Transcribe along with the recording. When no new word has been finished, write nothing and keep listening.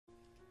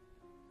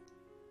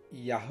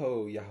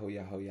Yahoo, Yahoo,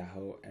 Yahoo,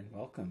 Yahoo, and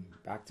welcome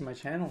back to my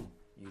channel,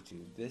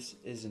 YouTube. This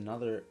is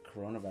another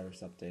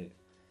coronavirus update.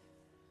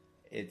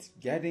 It's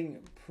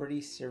getting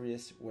pretty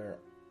serious where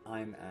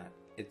I'm at.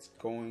 It's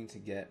going to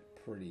get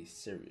pretty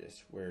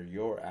serious where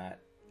you're at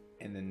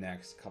in the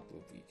next couple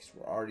of weeks.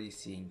 We're already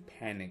seeing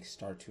panic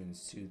start to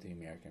ensue the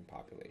American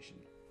population.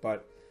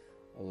 But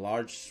a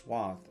large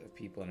swath of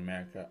people in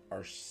America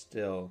are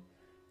still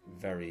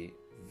very,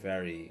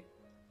 very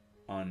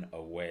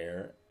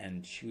unaware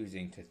and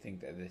choosing to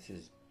think that this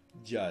is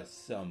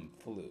just some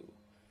flu.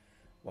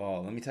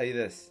 Well, let me tell you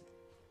this.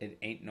 It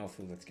ain't no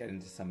flu. Let's get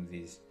into some of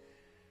these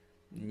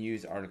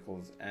news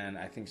articles, and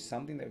I think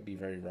something that would be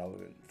very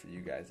relevant for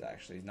you guys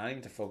actually is not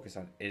even to focus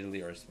on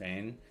Italy or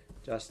Spain.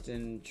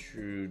 Justin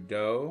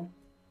Trudeau,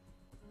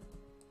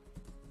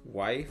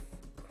 wife,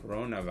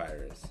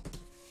 coronavirus.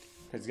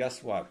 Because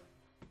guess what?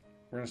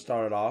 We're going to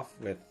start it off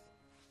with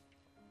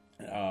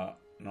an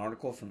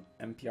article from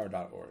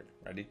NPR.org.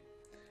 Ready?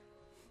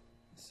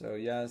 So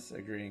yes,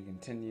 agree and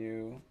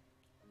continue.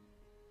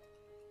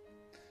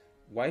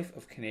 Wife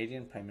of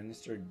Canadian Prime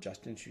Minister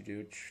Justin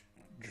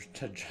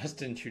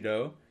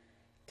Trudeau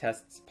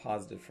tests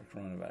positive for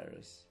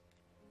coronavirus.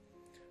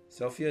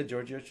 Sophia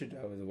Georgia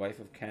Trudeau, the wife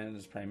of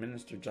Canada's Prime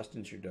Minister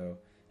Justin Trudeau,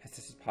 has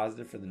tested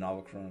positive for the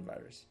novel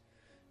coronavirus,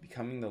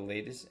 becoming the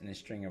latest in a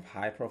string of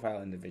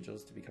high-profile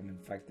individuals to become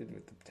infected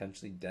with the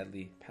potentially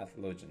deadly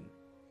pathogen.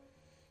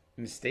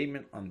 In a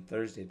statement on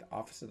Thursday, the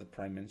Office of the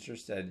Prime Minister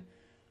said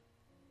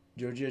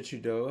Georgia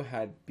Trudeau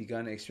had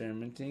begun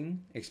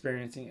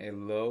experiencing a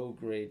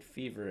low-grade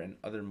fever and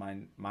other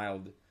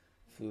mild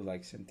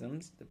flu-like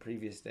symptoms the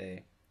previous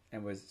day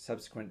and was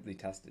subsequently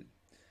tested.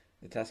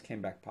 The test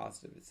came back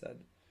positive, it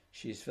said.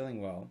 She is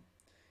feeling well,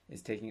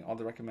 is taking all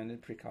the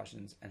recommended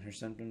precautions, and her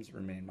symptoms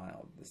remain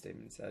mild, the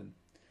statement said,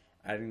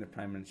 adding the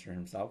Prime Minister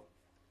himself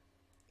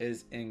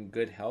is in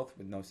good health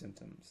with no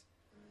symptoms.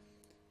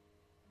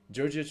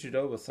 Georgia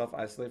Trudeau will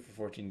self-isolate for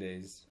 14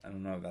 days. I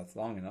don't know if that's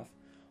long enough,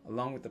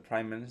 along with the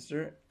Prime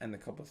Minister and the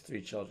couple's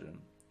 3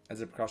 children,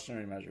 as a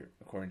precautionary measure,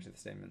 according to the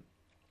statement.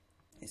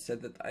 He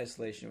said that the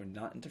isolation would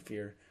not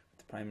interfere with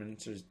the Prime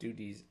Minister's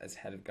duties as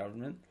head of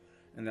government,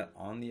 and that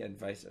on the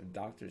advice of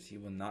doctors he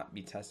will not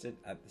be tested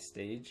at the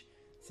stage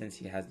since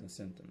he has no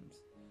symptoms.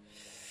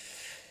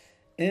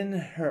 In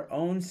her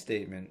own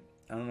statement,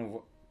 I don't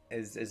know,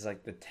 is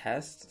like the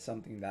test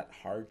something that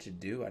hard to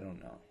do? I don't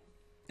know.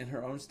 In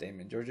her own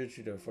statement, Georgia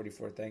Trudeau,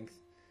 44, thanked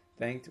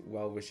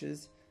well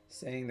wishes,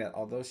 saying that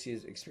although she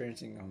is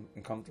experiencing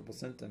uncomfortable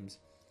symptoms,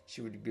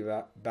 she would be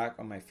back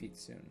on my feet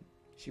soon.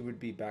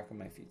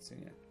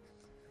 Yeah.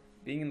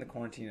 Being in the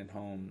quarantine at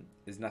home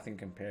is nothing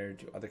compared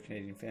to other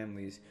Canadian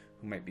families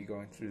who might be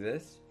going through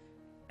this,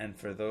 and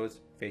for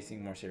those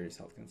facing more serious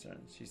health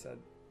concerns, she said.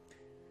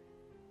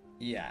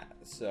 Yeah,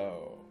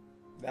 so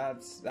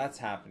that's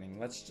happening.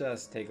 Let's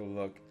just take a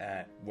look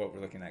at what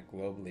we're looking at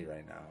globally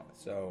right now.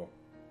 So,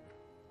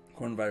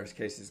 coronavirus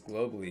cases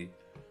globally,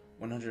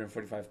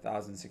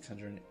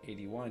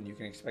 145,681. You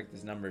can expect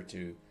this number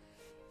to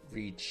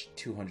reach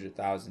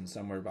 200,000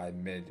 somewhere by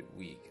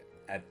midweek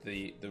at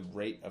the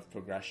rate of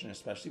progression,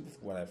 especially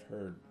with what I've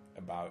heard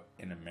about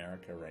in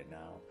America right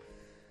now.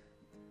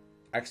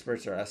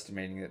 Experts are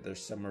estimating that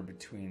there's somewhere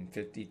between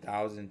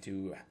 50,000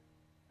 to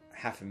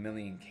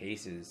 500,000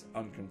 cases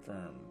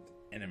unconfirmed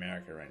in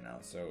America right now.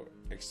 So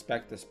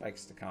expect the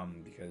spikes to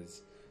come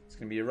because it's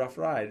going to be a rough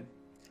ride.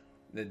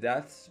 The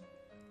deaths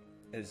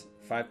is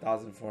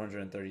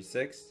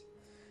 5,436.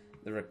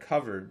 The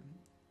recovered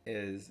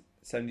is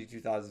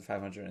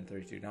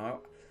 72,532.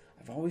 Now,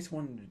 I've always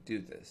wanted to do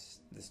this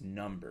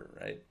number,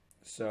 right?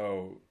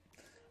 So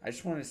I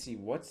just want to see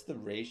what's the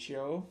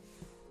ratio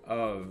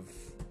of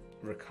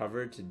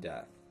recovered to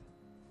death.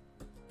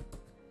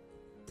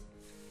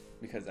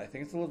 Because I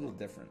think it's a little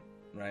different,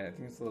 right? I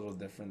think it's a little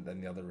different than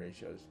the other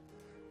ratios.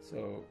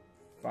 So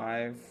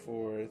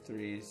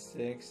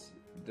 5,436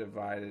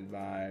 divided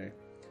by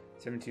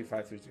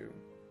 72532.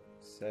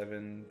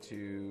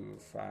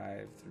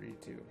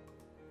 72532.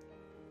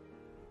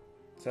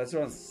 So that's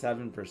around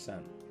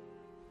 7%.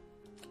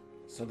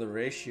 So the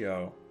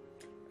ratio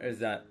is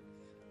that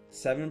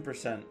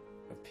 7%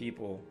 of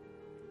people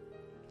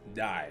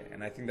die,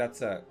 and I think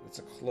that's a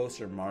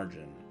closer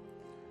margin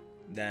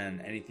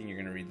than anything you're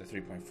going to read, the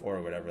 3.4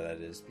 or whatever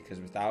that is, because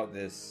without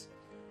this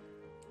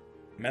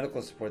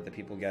medical support that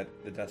people get,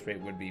 the death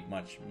rate would be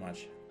much,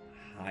 much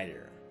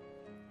higher,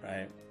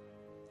 right?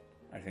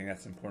 I think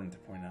that's important to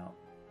point out.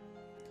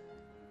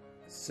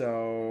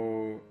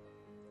 So,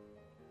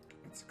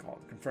 what's it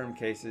called? Confirmed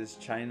cases,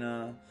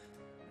 China,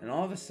 and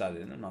all of a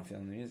sudden, I'm not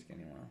feeling the music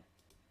anymore.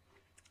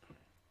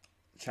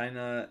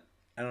 China,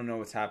 I don't know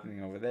what's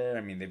happening over there.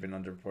 I mean, they've been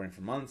underreporting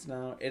for months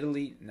now.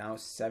 Italy, now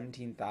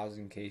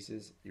 17,000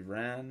 cases.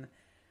 Iran,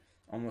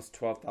 almost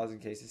 12,000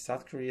 cases.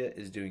 South Korea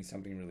is doing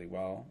something really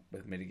well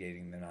with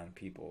mitigating the amount of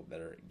people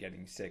that are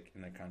getting sick in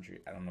their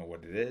country. I don't know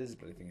what it is,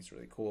 but I think it's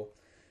really cool.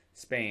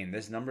 Spain,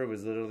 this number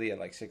was literally at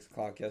like 6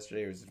 o'clock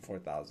yesterday. It was at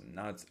 4,000.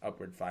 Now it's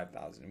upward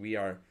 5,000. We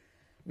are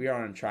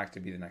on track to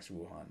be the next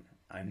Wuhan.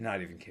 I'm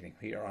not even kidding.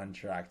 We are on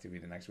track to be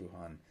the next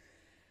Wuhan.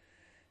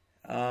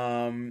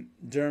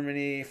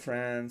 Germany,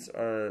 France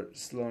are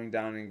slowing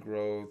down in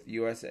growth.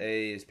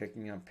 USA is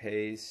picking up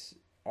pace.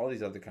 All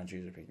these other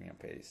countries are picking up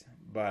pace.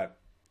 But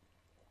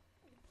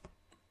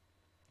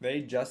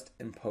they just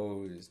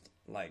imposed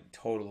like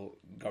total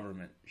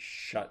government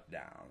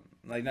shutdown.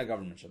 Like not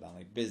government shutdown,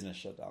 like business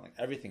shutdown. Like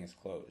everything is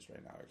closed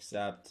right now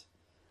except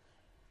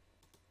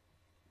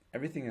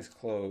everything is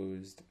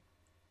closed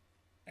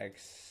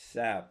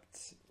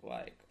except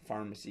like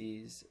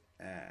pharmacies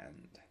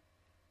and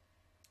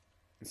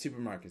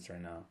supermarkets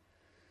right now.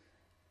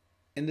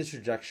 In the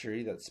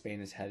trajectory that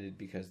Spain is headed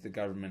because the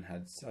government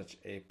had such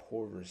a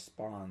poor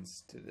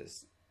response to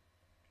this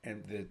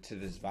to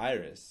this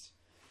virus,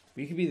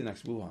 we could be the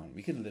next Wuhan.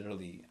 We could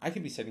literally, I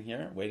could be sitting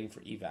here waiting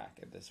for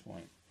evac at this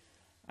point.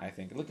 I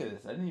think, look at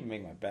this. I didn't even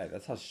make my bed.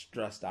 That's how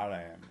stressed out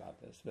I am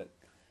about this. But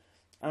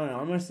I don't know.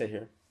 I'm gonna stay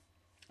here.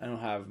 I don't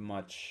have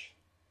much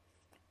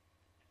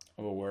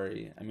of a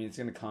worry. I mean, it's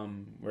gonna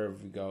come wherever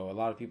we go. A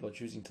lot of people are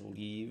choosing to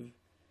leave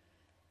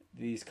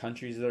these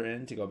countries they're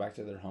in to go back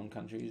to their home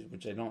countries,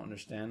 which I don't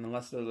understand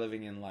unless they're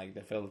living in like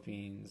the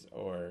Philippines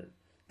or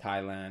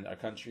Thailand, a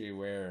country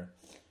where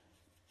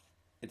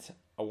it's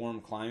a warm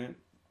climate.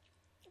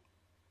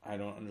 I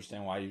don't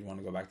understand why you'd want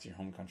to go back to your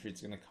home country.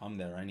 It's going to come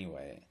there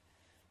anyway.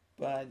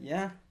 But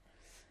yeah,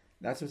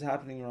 that's what's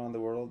happening around the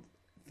world.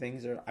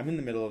 Things are, I'm in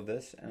the middle of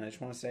this, and I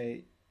just want to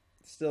say,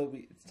 it's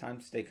time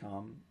to stay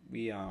calm.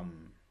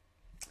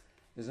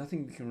 There's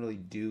nothing we can really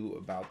do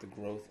about the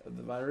growth of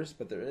the virus,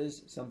 but there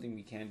is something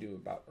we can do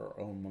about our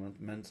own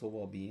mental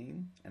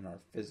well-being and our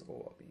physical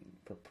well-being.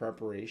 For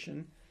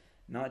preparation,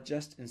 not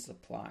just in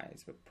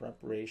supplies, but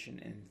preparation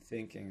in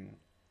thinking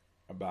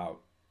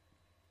about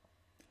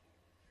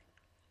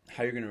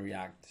how you're going to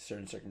react to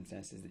certain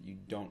circumstances that you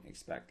don't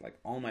expect. Like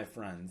all my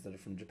friends that are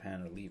from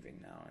Japan are leaving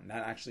now, and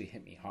that actually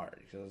hit me hard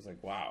because I was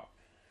like, wow,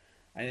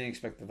 I didn't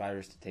expect the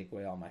virus to take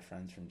away all my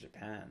friends from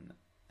Japan.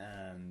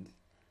 And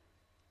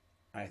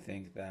I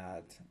think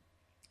that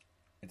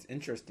it's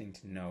interesting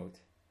to note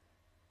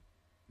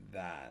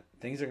that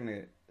things are going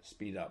to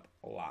speed up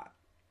a lot,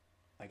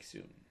 like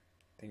soon.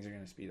 Things are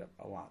going to speed up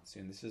a lot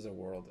soon. This is a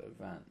world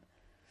event.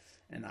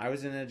 And I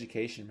was in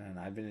education, man.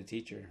 I've been a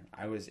teacher.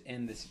 I was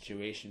in the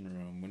situation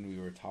room when we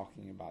were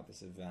talking about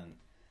this event.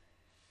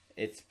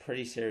 It's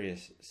pretty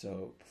serious,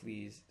 so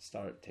please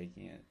start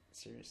taking it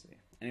seriously.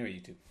 Anyway,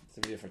 YouTube, that's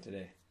the video for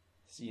today.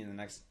 See you in the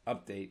next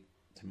update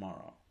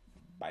tomorrow.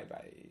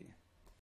 Bye-bye.